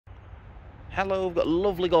Hello, we've got a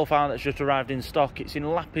lovely Golf R that's just arrived in stock. It's in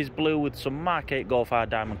lapis blue with some Mark 8 Golf R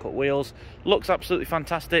diamond cut wheels. Looks absolutely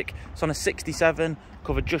fantastic. It's on a 67,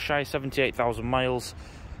 covered just shy of 78,000 miles.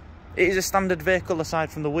 It is a standard vehicle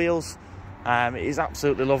aside from the wheels. It is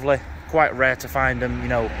absolutely lovely. Quite rare to find them, you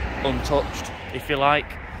know, untouched, if you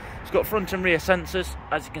like. It's got front and rear sensors,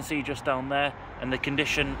 as you can see just down there, and the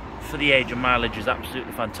condition for the age and mileage is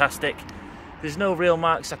absolutely fantastic. There's no real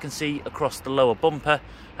marks I can see across the lower bumper,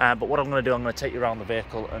 but what I'm going to do, I'm going to take you around the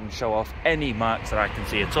vehicle and show off any marks that I can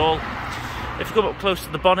see at all. If you come up close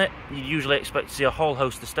to the bonnet, you'd usually expect to see a whole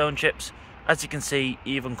host of stone chips. As you can see,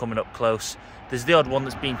 even coming up close, there's the odd one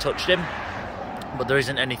that's been touched in, but there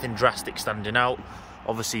isn't anything drastic standing out.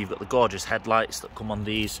 Obviously, you've got the gorgeous headlights that come on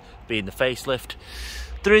these, being the facelift.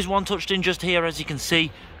 There is one touched in just here, as you can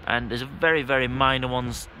see, and there's a very, very minor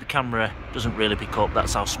ones the camera doesn't really pick up.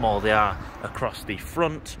 That's how small they are across the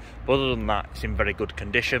front, but other than that, it's in very good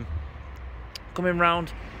condition. Coming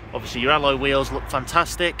round, obviously your alloy wheels look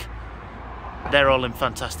fantastic. They're all in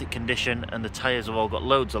fantastic condition, and the tyres have all got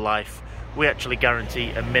loads of life. We actually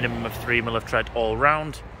guarantee a minimum of 3mm of tread all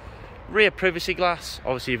round. Rear privacy glass,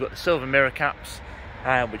 obviously you've got the silver mirror caps,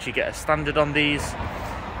 which you get as standard on these.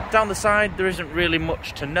 Down the side, there isn't really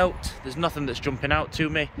much to note. There's nothing that's jumping out to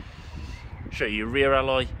me. Show you your rear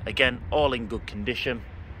alloy, again, all in good condition.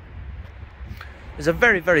 There's a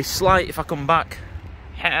very, very slight, if I come back,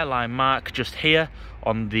 hairline mark just here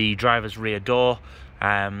on the driver's rear door.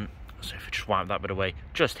 So if I just wipe that bit away,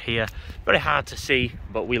 just here. Very hard to see,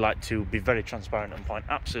 but we like to be very transparent and point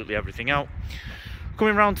absolutely everything out.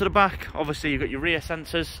 Coming round to the back, obviously you've got your rear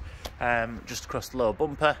sensors just across the lower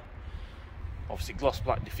bumper. Obviously gloss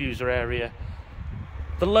black diffuser area.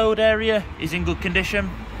 The load area is in good condition.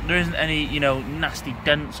 There isn't any, you know, nasty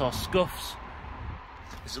dents or scuffs.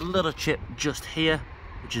 There's a little chip just here,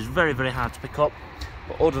 which is very, very hard to pick up.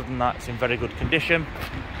 But other than that, it's in very good condition.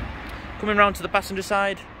 Coming round to the passenger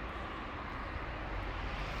side.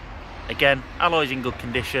 Again, alloys in good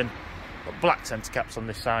condition. Got black centre caps on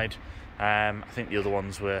this side. I think the other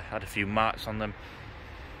ones had a few marks on them.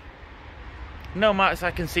 No marks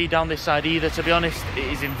I can see down this side either, to be honest. It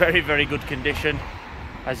is in very, very good condition.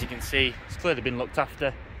 As you can see, it's clearly been looked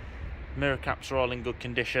after. Mirror caps are all in good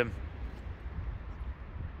condition.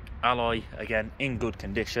 Alloy, again, in good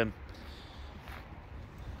condition.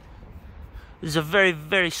 There's a very,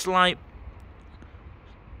 very slight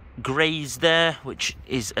graze there, which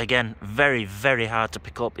is, again, very, very hard to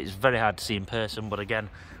pick up. It's very hard to see in person, but again,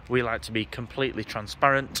 we like to be completely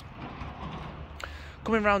transparent.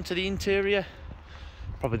 Coming round to the interior,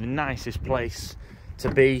 probably the nicest place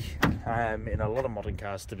to be in a lot of modern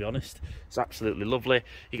cars, to be honest. It's absolutely lovely.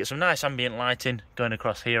 You get some nice ambient lighting going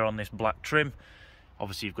across here on this black trim.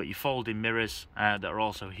 Obviously you've got your folding mirrors that are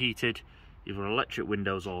also heated. You've got electric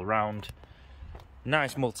windows all around.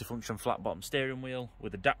 Nice multifunction flat bottom steering wheel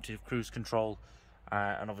with adaptive cruise control,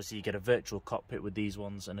 and obviously you get a virtual cockpit with these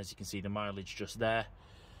ones, and as you can see the mileage just there.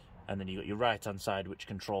 And then you've got your right hand side, which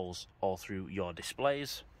controls all through your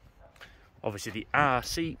displays. Obviously the R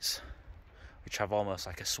seats, which have almost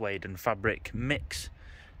like a suede and fabric mix,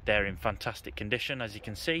 they're in fantastic condition, as you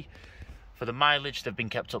can see. For the mileage, they've been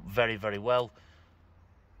kept up very, very well.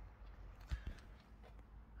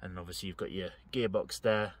 And obviously you've got your gearbox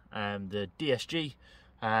there, and the DSG.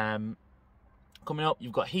 Coming up,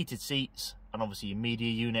 you've got heated seats, and obviously your media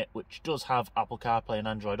unit, which does have Apple CarPlay and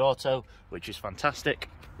Android Auto, which is fantastic.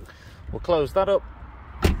 We'll close that up,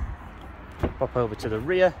 pop over to the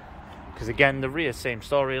rear, because again, the rear, same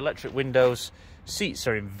story, electric windows, seats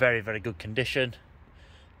are in very, very good condition.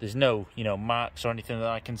 There's no, you know, marks or anything that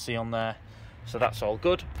I can see on there, so that's all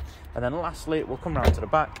good. And then lastly, we'll come round to the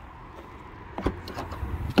back.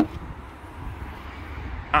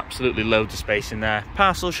 Absolutely loads of space in there,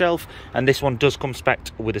 parcel shelf, and this one does come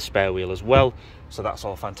spec'd with a spare wheel as well, so that's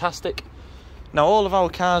all fantastic. Now all of our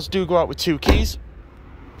cars do go out with 2 keys,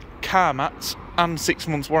 car mats, and 6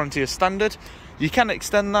 months warranty as standard. You can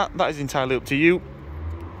extend that is entirely up to you.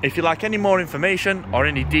 If you'd like any more information or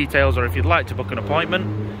any details, or if you'd like to book an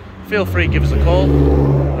appointment, feel free to give us a call.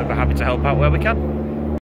 We'll be happy to help out where we can.